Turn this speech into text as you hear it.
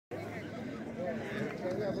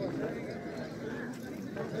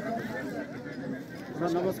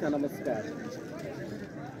नमस्कार नमस्कार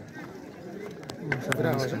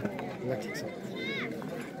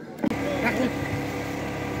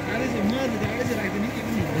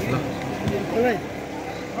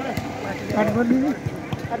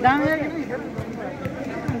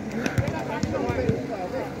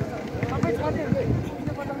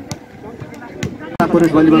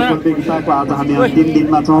पुरुष भलिबल प्रतियोगिताको आज हामी अन्तिम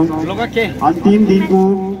दिनमा छौँ। अन्तिम दिनको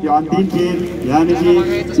यो अन्तिम खेल यानि कि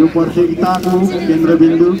यो प्रतियोगिताको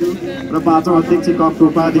केन्द्रबिन्दु र पाँचौं अध्यक्ष कपको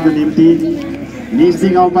उपाधिको निम्ति निस्दी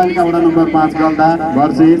गाउँपालिका वडा नम्बर 5 गल्धा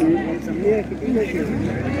भर्सेस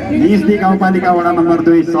निस्दी गाउँपालिका वडा नम्बर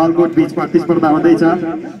 2 सालकोट बीच प्रतिस्पर्धा हुँदैछ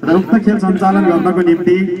र उक्त खेल सञ्चालन गर्नको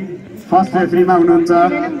निम्ति फर्स्ट रेफ्रीमा हुनुहुन्छ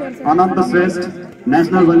अनन्त Shrestha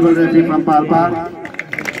national volleyball referee from Palpa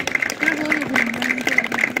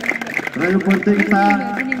र यो प्रतियोगिता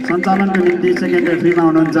सञ्चालनको निम्ति सेकेन्ड रेफ्रीमा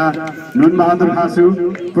हुनुहुन्छ नुन बहादुर खासु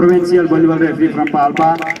provincial volleyball referee from Palpa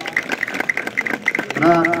र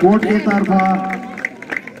कोर्टको तर्फ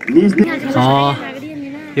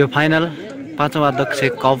यो फाइनल पाँचौं अध्यक्ष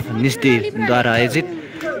कप निस्दीद्वारा आयोजित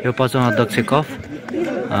यो पाँचौं अध्यक्ष कप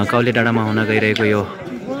काउले डाँडामा हुन गइरहेको यो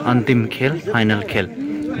अन्तिम खेल फाइनल खेल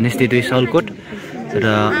निस्दी 2 सालकोट र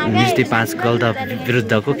निस्दी 5 गल्धा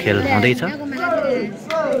विरुद्धको खेल हुँदैछ।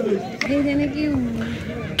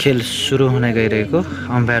 खेल सुरु हुन गइरहेको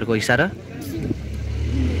अम्पायरको इसारा।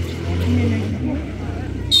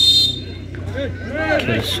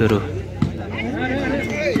 खेल सुरु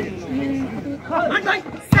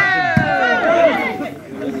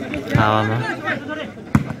हावामा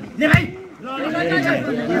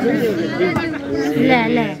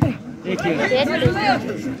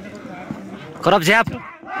करप झ्याप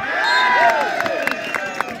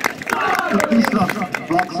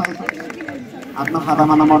आफ्नो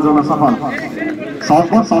खातामा नम्बर जोड्न सफल।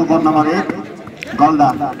 सालकोट नम्बर 1 गल्धा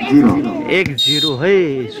 0 1-0 है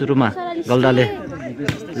सुरुमा गल्धाले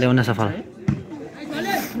ल्याउन सफल।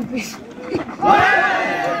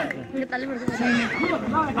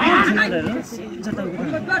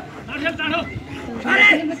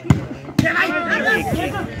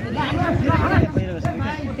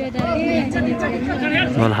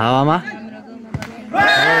 बल हावामा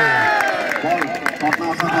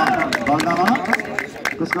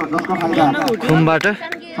खुमबाट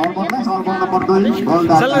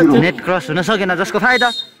नेट क्रस हुन सकेन जसको फाइदा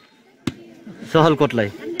सहलकोटलाई।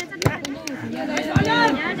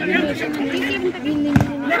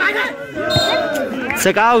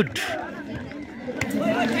 चेक आउट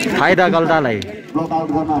फाइदा गल्धालाई।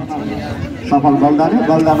 सफल गल्धाले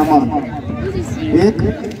गल्धा नम्बर 1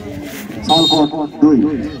 सालकोट 2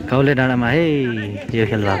 काउले डाँडामा है यो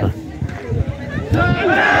खेल भएको।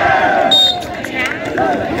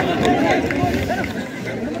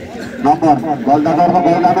 नम्बर गल्धा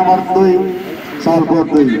नम्बर 2 सालकोट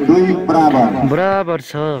 2 बराबर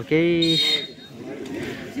छ केही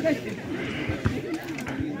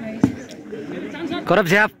करप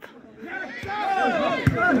झ्याप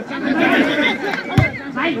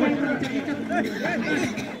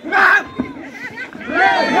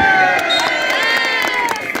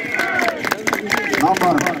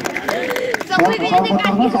नम्बर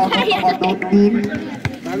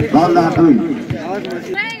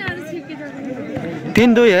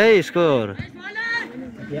 3-2 है स्कोर।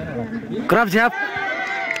 करप झ्याप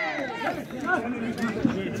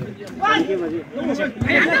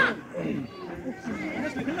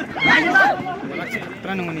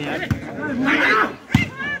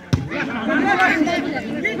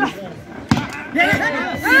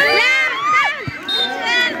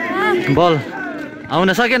बल आउन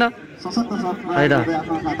सकेन फाइदा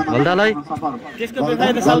गल्धालाई।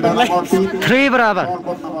 3 बराबर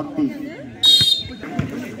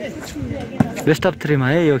बेस्ट अफ 3 मा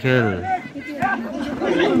है यो खेल।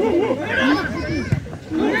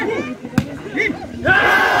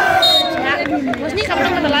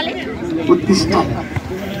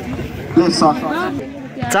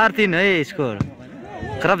 चार 3 है स्कोर।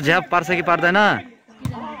 करप झ्याप पार्छ कि पार्दैन?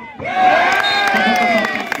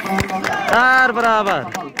 4 बराबर।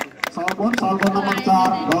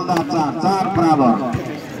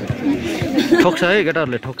 ठोक्छ है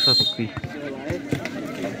केटाहरूले ठोक्छ खुक्की।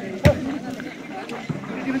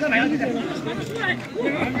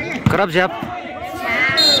 करप झ्याप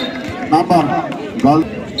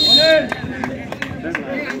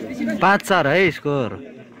 5-4 है स्कोर।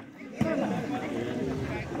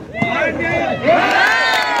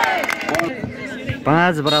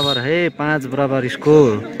 5 बराबर है 5 बराबर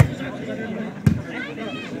स्कोर।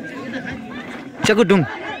 चकुडुङ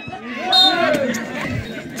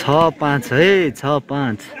 6-5 है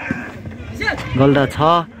 6-5 गल्दा 6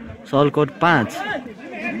 सलकोट 5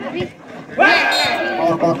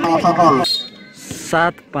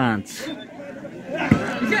 7-5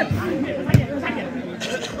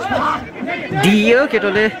 दियो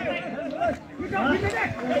केटोले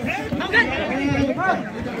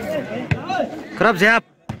खराब झ्याप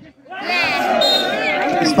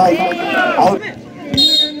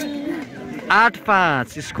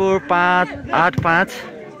 8-5 स्कोर 8-5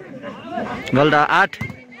 गल्दा 8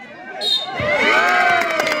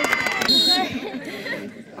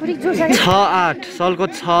 6-8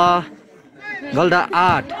 सलकोट 6 गल्दा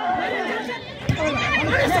 8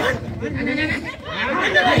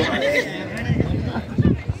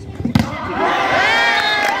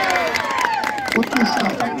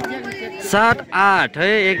 7-8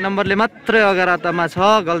 है 1 नम्बरले मात्रै अगारातामा छ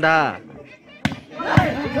गल्दा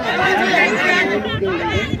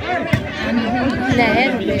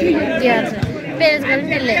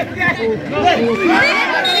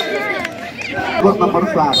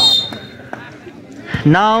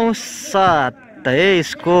नौ 7 है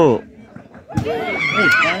इसको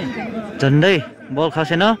झन्डै बल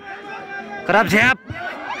खसेन खराब झ्याप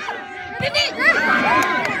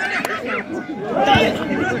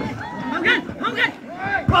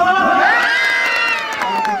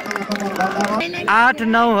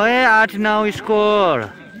 8-9 है 8-9 स्कोर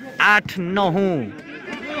 8-9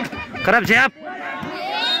 खराब झ्याप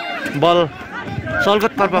बल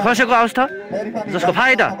सलकोट तर्फ खसेको अवस्था जसको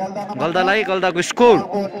फाइदा गल्दालाई गल्दाको स्कोर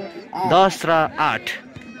 10-8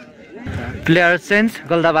 प्लेयर चेन्ज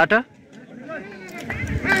गल्दाबाट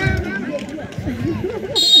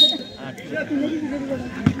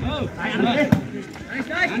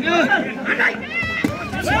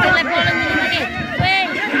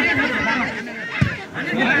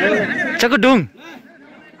चकुडुङ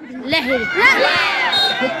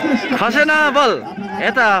खसेन बल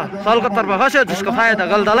यता सलकोट तर्फ खस्यो जसको फाइदा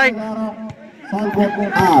गल्दालाई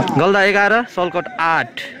गल्दा 11 सलकोट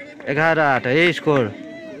 8 11-8 है स्कोर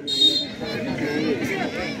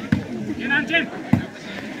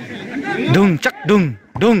ढुङ चक ढुङ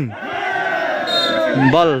ढुङ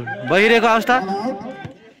बल बहिरेको अवस्था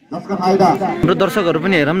हाम्रो दर्शकहरू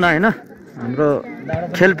पनि हेरौँ न हैन हाम्रो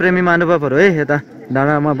खेल प्रेमी महानुभावहरू है यता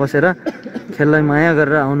डाँडामा बसेर खेललाई माया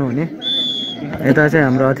गरेर आउनु हुने यता चाहिँ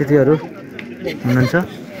हाम्रो अतिथिहरू हुनुहुन्छ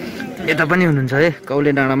यता पनि हुनुहुन्छ है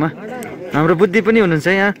काउले डाँडामा हाम्रो बुद्धि पनि हुनुहुन्छ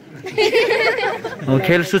यहाँ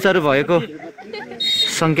खेल सुचारू भएको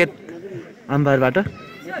संकेत अम्बारबाट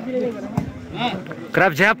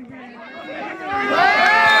क्राप झ्याप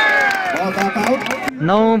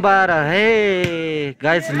 9-12 है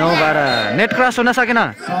गाइस 9-12 नेट क्रस हुन सकेन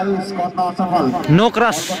नो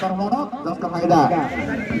क्रस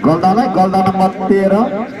गल्दालाई गल्दा नम्बर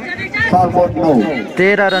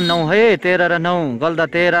 13 र 9 है 13 र 9 गल्दा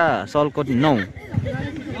 13 सलकोट 9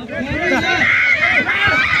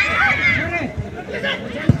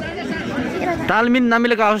 तालमिन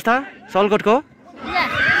नमिलेको अवस्था सलकोटको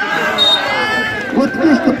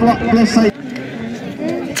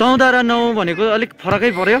 14 र 9 भनेको अलिक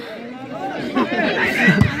फरकै पर्यो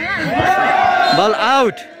बल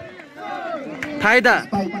आउट फाइदा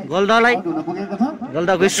गल्दालाई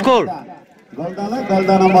गल्दाको स्कोर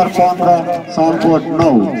गल्दा नम्बर 15 सलकोट 9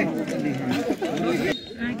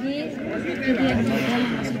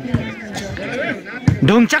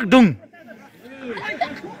 ढुङचक ढुङ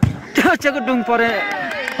चको ढुङ परे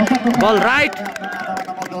बल राइट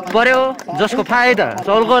पर्यो जसको फाइदा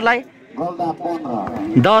सलकोटलाई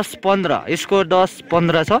 10-15 स्कोर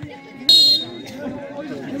 10-15 छ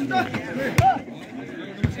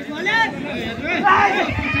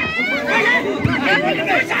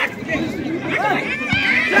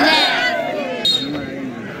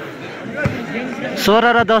सोह्र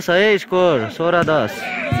र 10 है स्कोर 16-10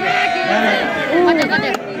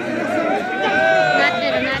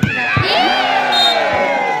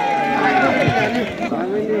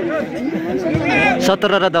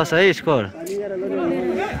 17 र 10 है स्कोर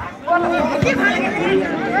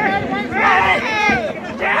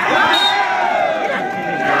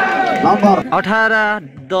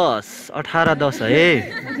 18-10 है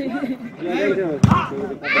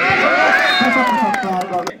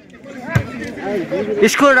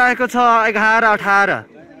स्कोर रहेको छ 11-18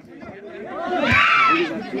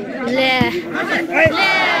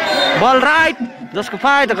 बल राइट जसको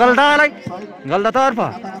फाइदा गल्दालाई गल्दातर्फ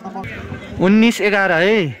 19-11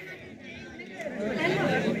 है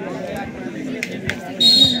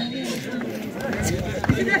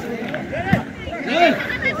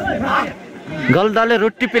गल्दाले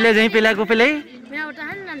रोटी पेले झै पेल्याको पेलै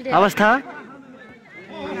अवस्था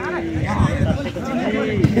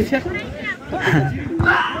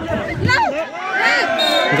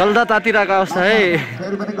गल्दा तातिरहेको अवस्था है।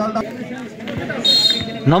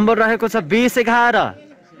 नम्बर रहेको छ 20-11।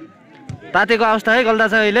 तातेको अवस्था है गल्दा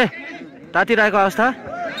चाहिँ अहिले तातिरहेको अवस्था।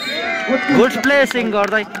 गुड प्लेसिङ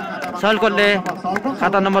गर्दै सल्कोटले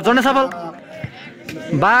खाता नम्बर जोड्न सफल।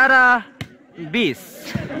 12-20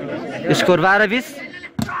 स्कोर 12-20।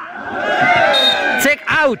 चेक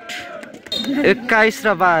आउट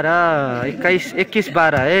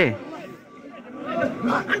 21-12 है।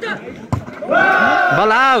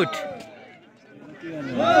 बल आउट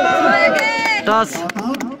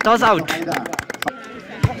टच आउट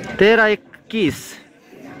 13-21।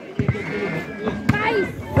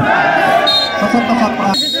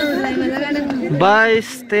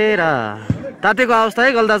 22-13 तातेको अवस्था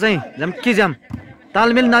है गल्दा चाहिँ झम्की जाम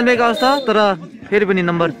तालमेल नाल्मेको अवस्था तर फेरि पनि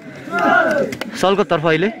नम्बर सल्को तर्फ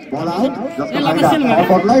अहिले।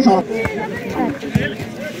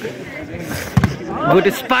 गुड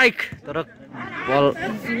स्पाइक तर बल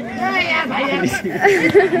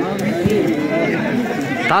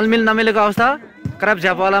तालमेल नमिलेको अवस्था क्राप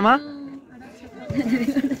झ्यापवालामा।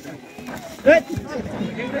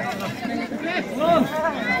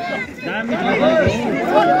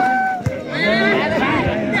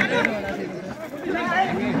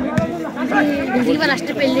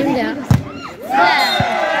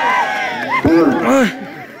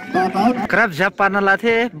 क्राप झ्याप पार्न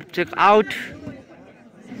लाथे। Check out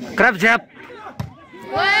crop झ्याप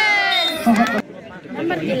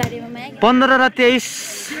 15-23।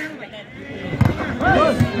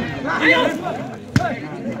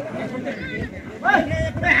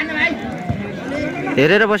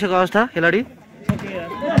 हेरेर बसेको अवस्था खेलाडी।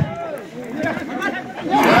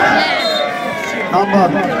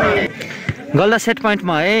 गल्दा सेट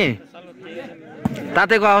पोइन्टमा है।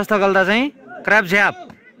 तातेको अवस्था गल्दा चाहिँ क्राप झ्याप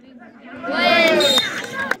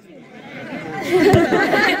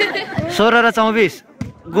 16-24।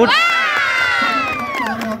 गुड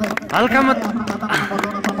हल्कामा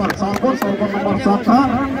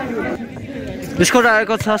स्कोर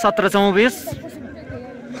आएको छ 17-24।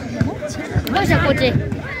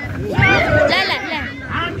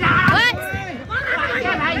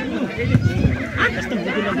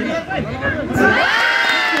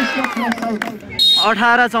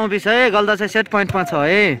 18-24 है। गल्दा चाहिँ सेट पोइन्टमा छ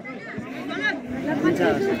है।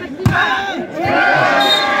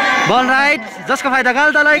 बल राइट जसको फाइदा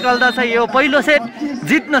गल्दालाई। गल्दा चाहिँ यो पहिलो सेट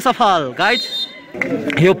जित्न सफल गाइज।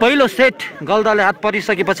 यो पहिलो सेट गल्दाले हात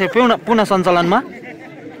परिसकेपछि पुनः सञ्चालनमा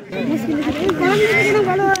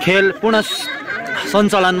खेल पुनः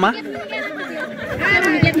सञ्चालनमा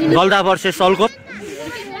गल्दा भर्सेस सल्कोट।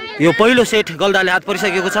 यो पहिलो सेट गल्दाले हात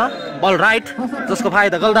परिसकेको छ। बल राइट जसको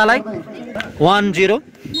फाइदा गल्दालाई। 1-0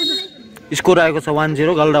 स्कोर आएको छ।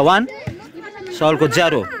 1-0 गल्दा 1 सल्कोट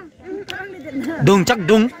 0। डुङ चक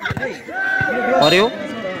डुङ पर्यो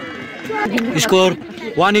स्कोर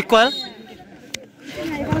 1 इक्वल।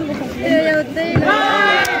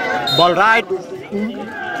 बल राइट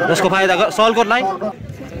जसको फाइदा सल्कोटलाई।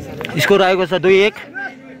 स्कोर आएको छ 2-1।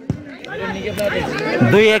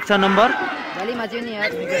 2-1 छ नम्बर।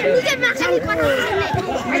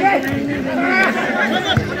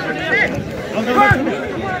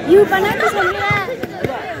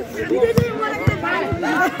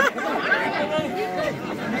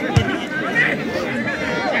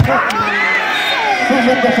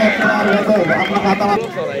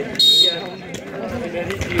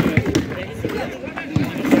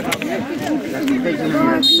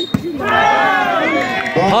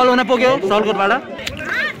 फल हुन पुग्यो सल्कोटबाट।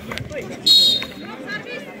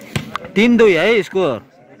 3-2 है स्कोर।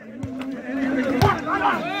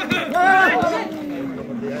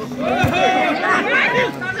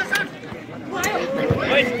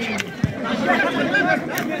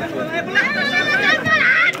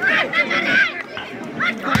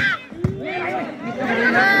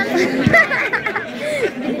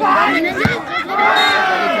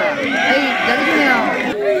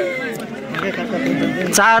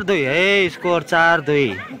 चार 2 है स्कोर।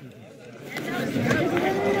 4-2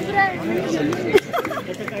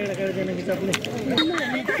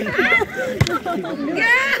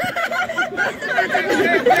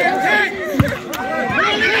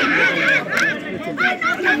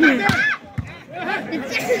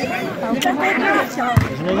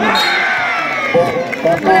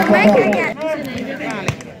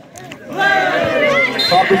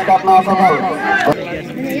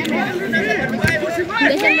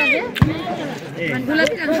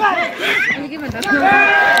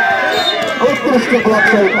 उत्कृष्ट ब्लक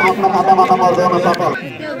सहित आफ्ना खातामा नम्बर जोड्न सफल।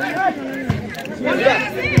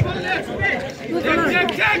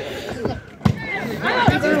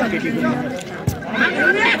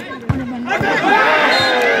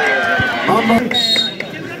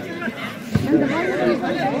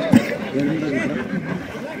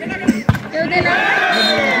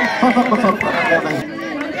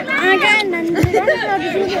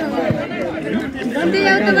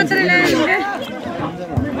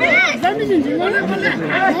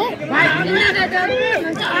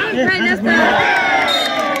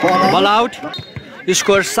 बल आउट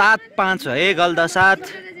स्कोर 7-5 है गल्दा 7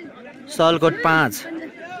 सलकोट 5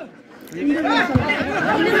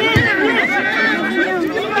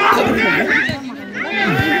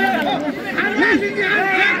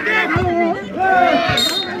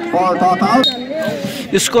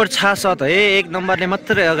 स्कोर 6-7 है 1 नम्बरले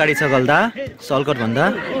मात्रै अगाडि छ गल्दा सलकोट भन्दा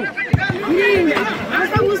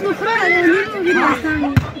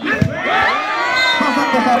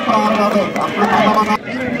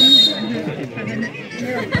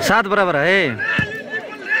सात बराबर है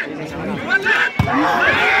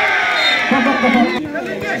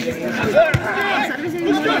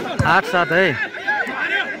 8-7 है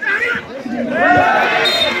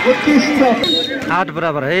 8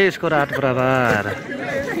 बराबर है स्कोर 8 बराबर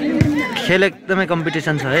खेल एकदमै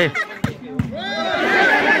कम्पिटिसन छ है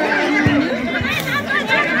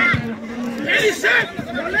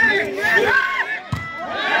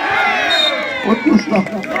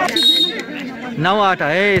नौ 8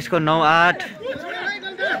 है इसको 9-8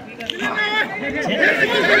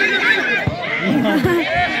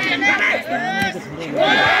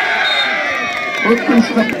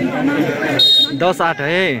 10-8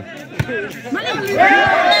 है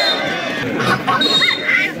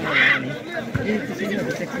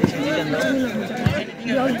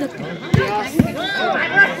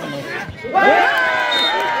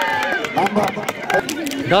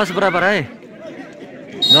 10 बराबर है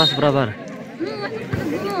 10 बराबर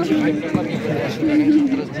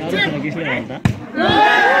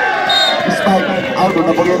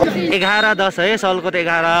 11-10 है सलकोट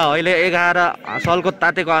 11 अहिले 11 सलकोट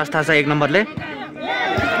तातेको अवस्था छ 1 नम्बरले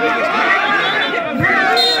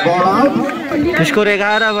स्कोर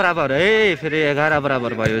 11 बराबर है फेरि 11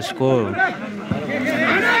 बराबर भयो स्कोर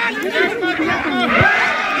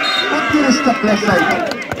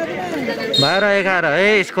 12-11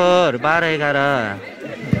 है स्कोर 12-11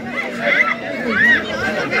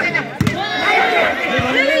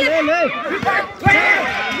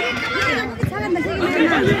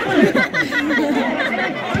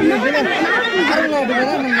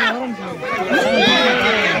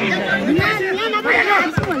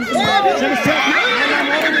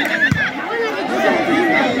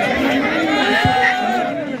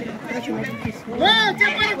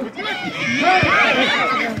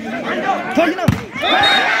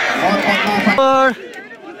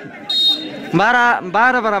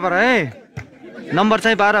 बारह बराबर है नंबर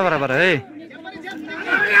चाहिँ 12 बराबर है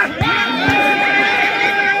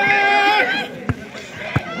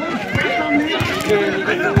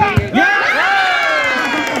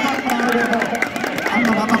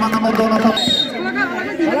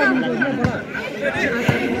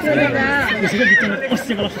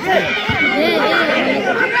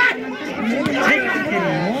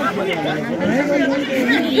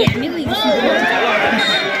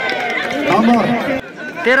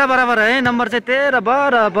तेरह बराबर है नंबर चाहिँ 13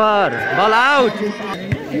 बराबर बल आउट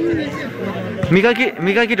मिका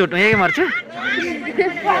की ढुट्नु यही मर्छ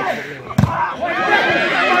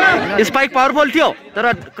स्पाइक पावरफुल थियो तर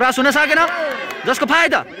क्रस हुन सकेन जसको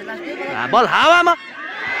फाइदा बल हावामा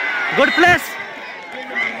गुड प्लेस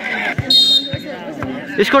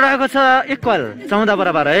स्कोर आएको छ इक्वल 14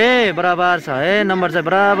 बराबर है बराबर छ है नम्बर चाहिँ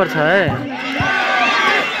बराबर छ है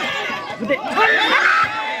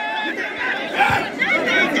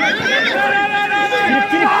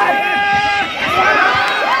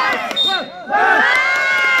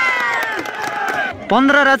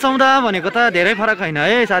पन्ध्र र 14 भनेको त धेरै फरक छैन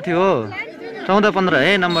है साथी हो 14-15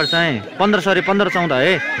 है नम्बर चाहिँ 15-14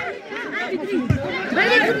 है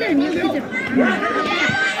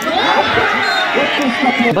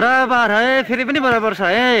बराबर है फेरि पनि बराबर छ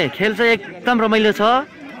है खेल चाहिँ एकदम रमाइलो छ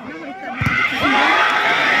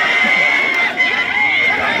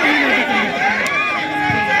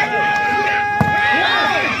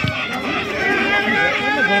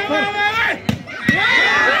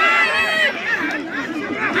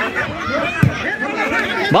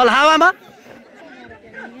बल हावामा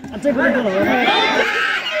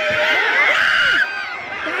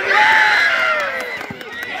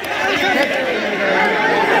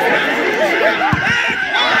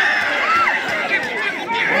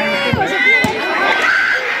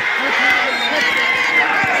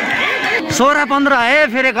 16-15 है।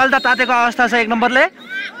 फेरि गल्दा तातेको अवस्था छ 1 नम्बरले।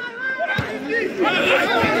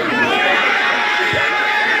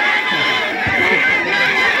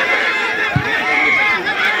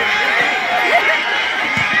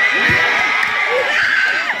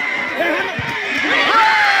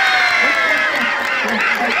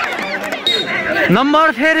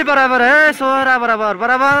 नम्बर फेरि बराबर है। 16 बराबर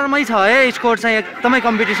बराबरमै छ है। स्कोर चाहिँ एकदमै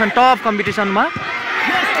कम्पिटिसन, टप कम्पिटिसनमा।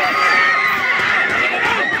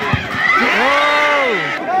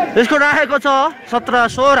 यसको राखेको छ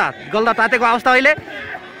 17-16। गल्दा तातेको अवस्था अहिले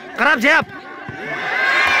खराब झ्याप।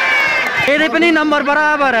 यदि पनि नम्बर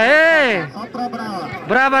बराबर है,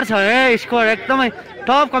 बराबर छ है। स्कोर एकदमै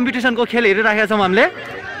टप कम्पिटिसनको खेल हेरिराखेका छौँ हामीले।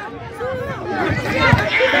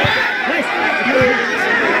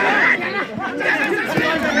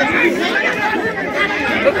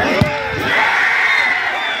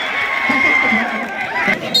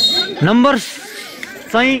 नम्बर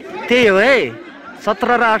चाहिँ त्यही हो है,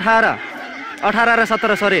 17 र 18, 18 र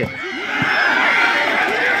 17 सरी।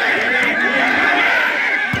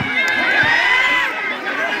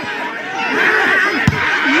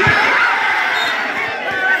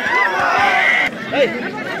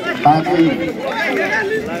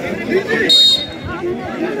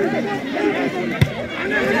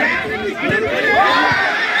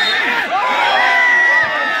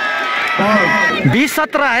 बीस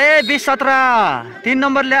 17 है। 20-17 3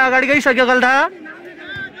 नम्बरले अगाडि गइसक्यो गल्धा।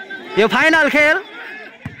 यो फाइनल खेल।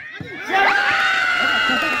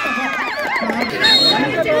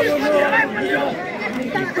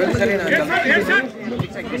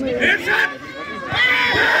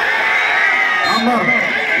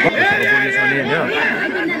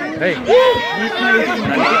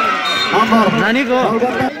 नानीको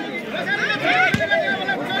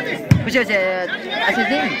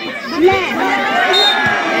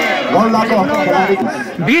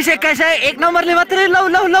 20-21 है। 1 नम्बरले मात्रै लौ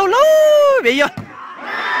लौ लौ लौ भैया।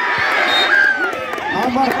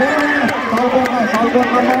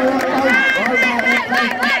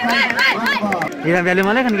 यहाँ भ्यालु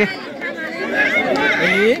मलाई खान के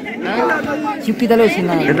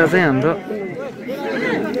यता चाहिँ हाम्रो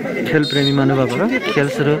खेल प्रेमी महानुभाव र खेल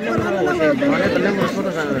सुरु।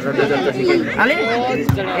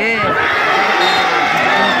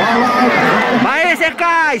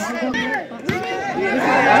 22-21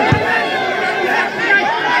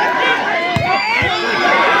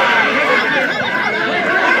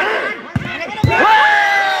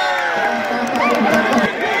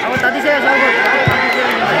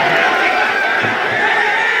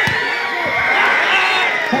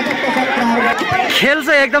 खेल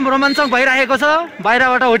चाहिँ एकदम रोमाञ्चक भइरहेको छ।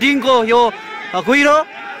 बाहिरबाट होटिङको यो कुहिरो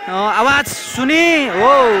आवाज सुनि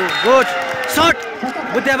हो। Good shut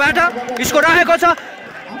बुद्धबाट। यसको रहेको छ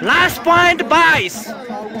लास्ट पोइन्ट 22।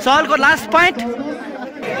 सलको last point.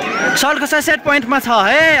 सलको चाहिँ सेट पोइन्टमा छ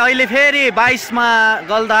है। अहिले फेरि 22 मा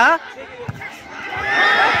गल्दा।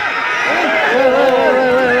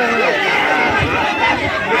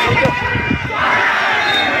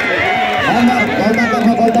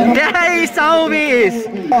 तेइस 24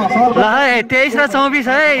 ल है। 23 र 24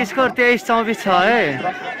 है। स्कोर 23-24 छ है।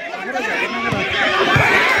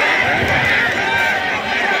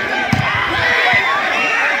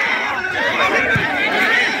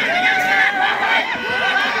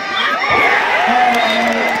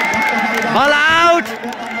 बल आउट।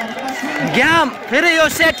 ग्याम फेरि यो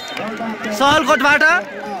सेट सहलकोटबाट।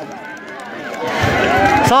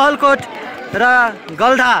 सहलकोट र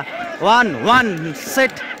गल्धा 1-1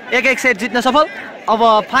 सेट 1-1 सेट जित्न सफल। अब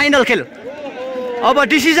फाइनल खेल। अब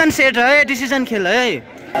डिसिजन सेट है। डिसिजन खेल है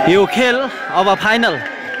यो खेल। अब फाइनल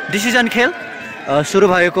डिसिजन खेल सुरु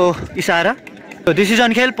भएको इसारा।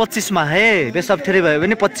 डिसिजन खेल 25 मा है। बेस्ट अफ 3 भयो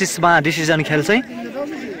भने 25 मा डिसिजन खेल चाहिँ।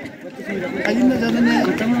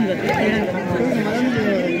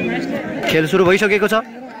 खेल सुरु भइसकेको छ।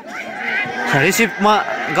 रिसिभमा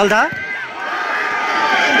गल्धा।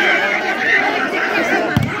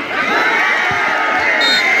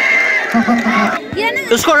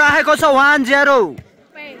 उसको राखेको छ 1-0।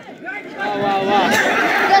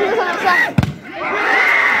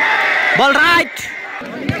 बल राइट।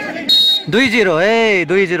 2-0 है।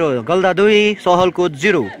 2-0 गल्धा 2 सहलकोट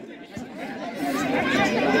 0।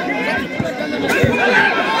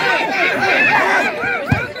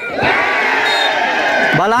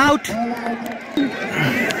 बल आउट।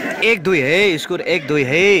 1-2 है। स्कोर 1-2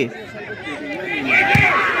 है।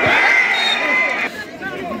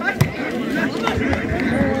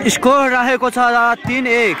 स्कोर रहेको छ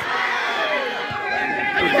 3-1।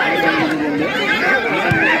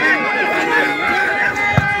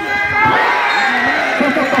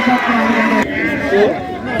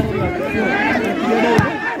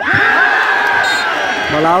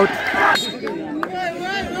 बल आउट।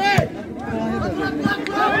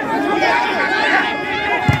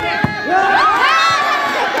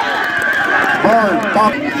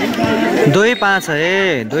 दुई 5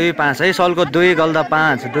 है, 2-5 है। सलकोट 2 गल्दा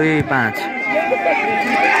 5, 2-5।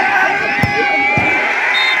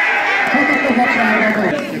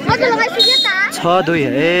 छ 2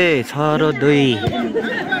 है, 6 र 2।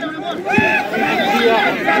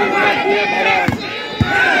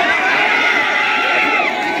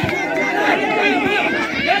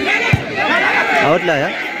 आउट लाया।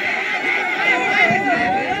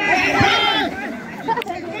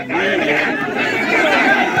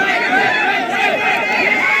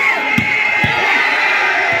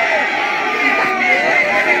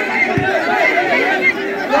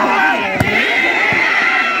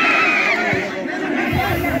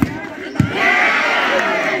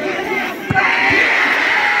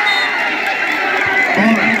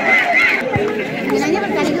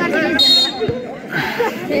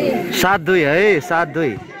 सात 2 है, 7-2।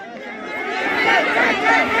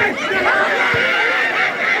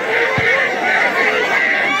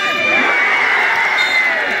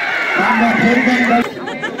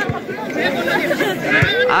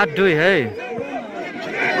 आठ 2 है।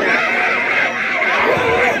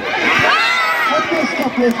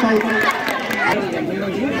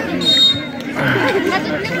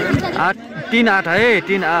 3-8 है,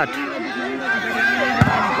 3-8।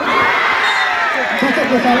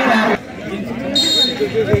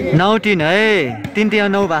 9-3 है,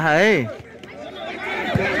 3-9 भा है।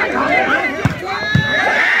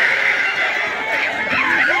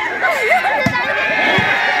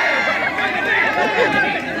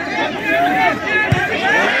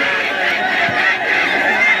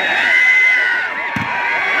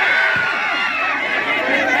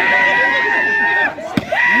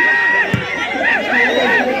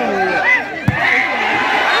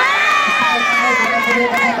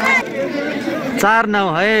 चार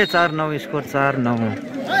 9 है, 4-9 स्कोर, 4-9।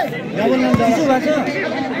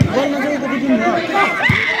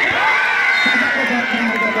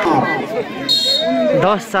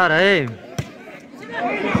 10-4 है।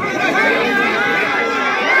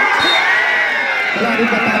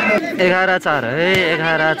 11-4 है,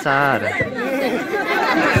 11-4।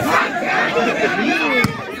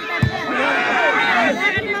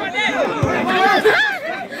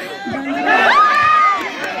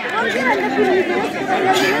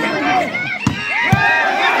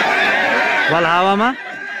 बल हावामा।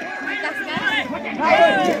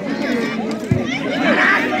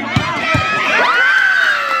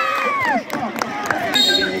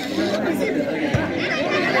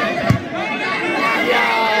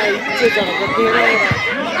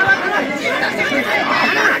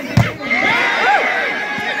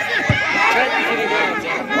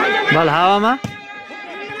 बल हावामा।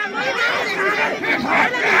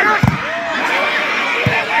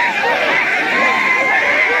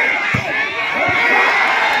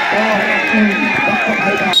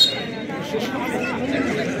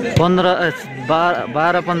 पंद्रह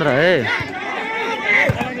 12-15 है।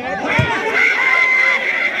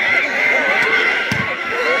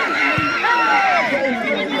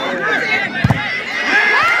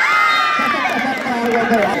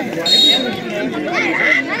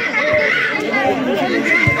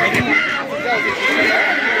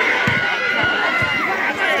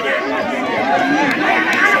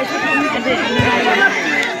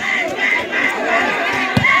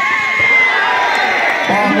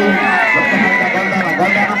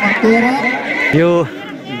 यो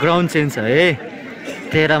ग्राउन्ड चेन्ज है,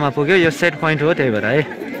 13मा पुग्यो। यो सेट पोइन्ट हो, त्यही भएर है।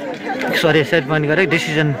 सरी, सेट पोइन्ट गरे।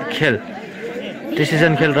 डिसिजन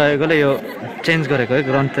खेल रहेकोले यो चेन्ज गरेको है।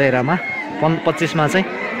 ग्राउन्ड 13मा, 25मा चाहिँ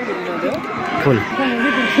फुल।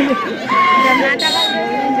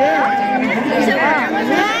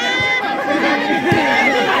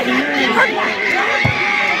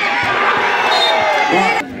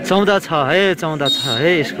 चौध 6 है, 14 6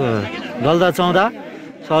 है इसको। गल्दा 14,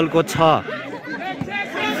 सलकोट 6।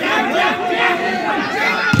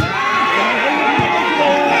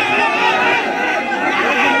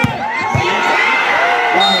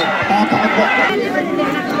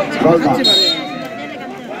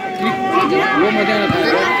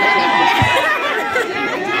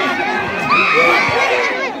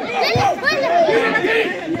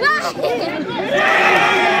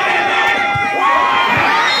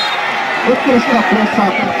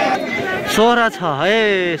 सोह्र 6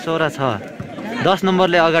 है, 16 6। 10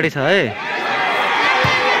 नम्बरले अगाडि छ है।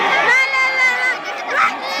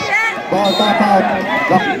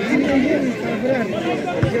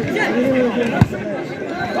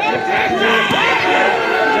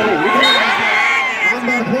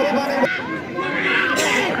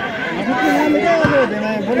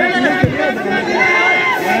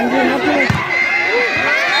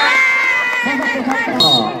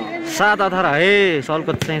 सात 18 है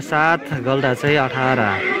सलकोट चाहिँ 7 गल्दा चाहिँ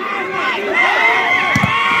 18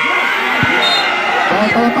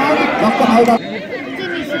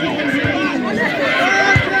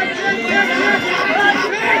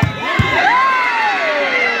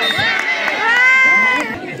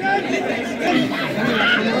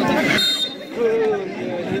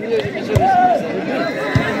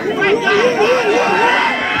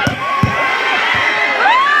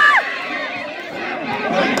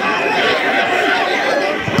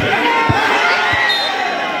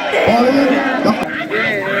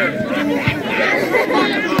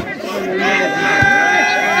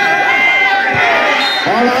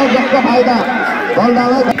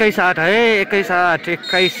 21 8 है 21 8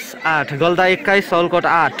 21 8 गल्दा 21 सलकोट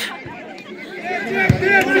 8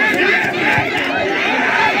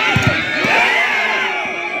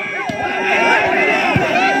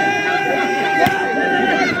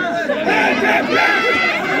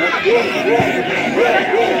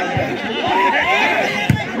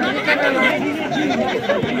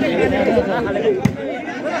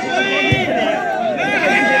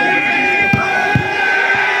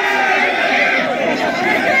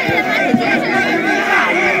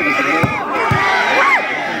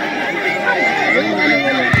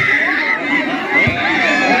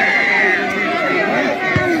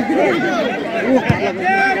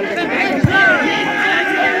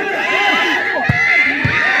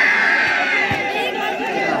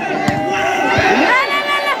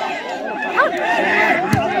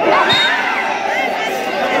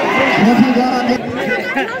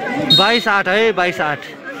 22 8 है 22 8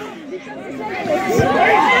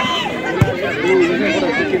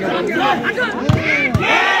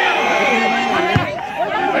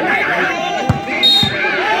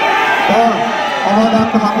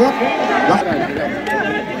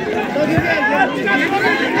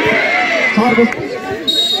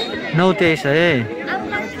 9-23 है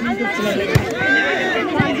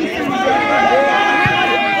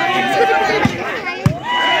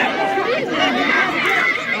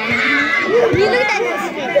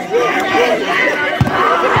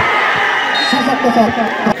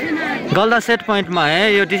गल्दा सेट पोइन्टमा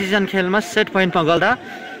है यो डिसिजन खेलमा सेट पोइन्टमा गल्दा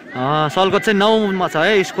सलकोट चाहिँ 9 मा छ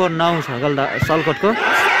है स्कोर 9 छ गल्दा सलकोटको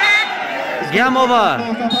गेम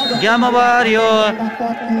ओभर यो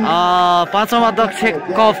 5औं अध्यक्ष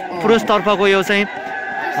कप पुरुष तर्फको यो चाहिँ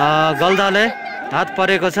गल्दाले हात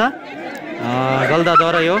परेको छ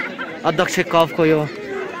गल्दाद्वारा यो अध्यक्ष कपको यो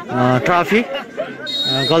ट्रफी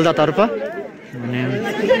गल्दा तर्फ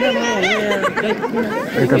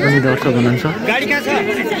यता पनि दर्शक हुनुहुन्छ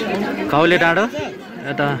काउले डाँडो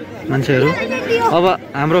यता मान्छेहरू अब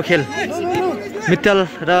हाम्रो खेल मित्तल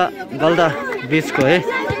र गल्दा बीचको है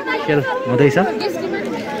खेल हुँदैछ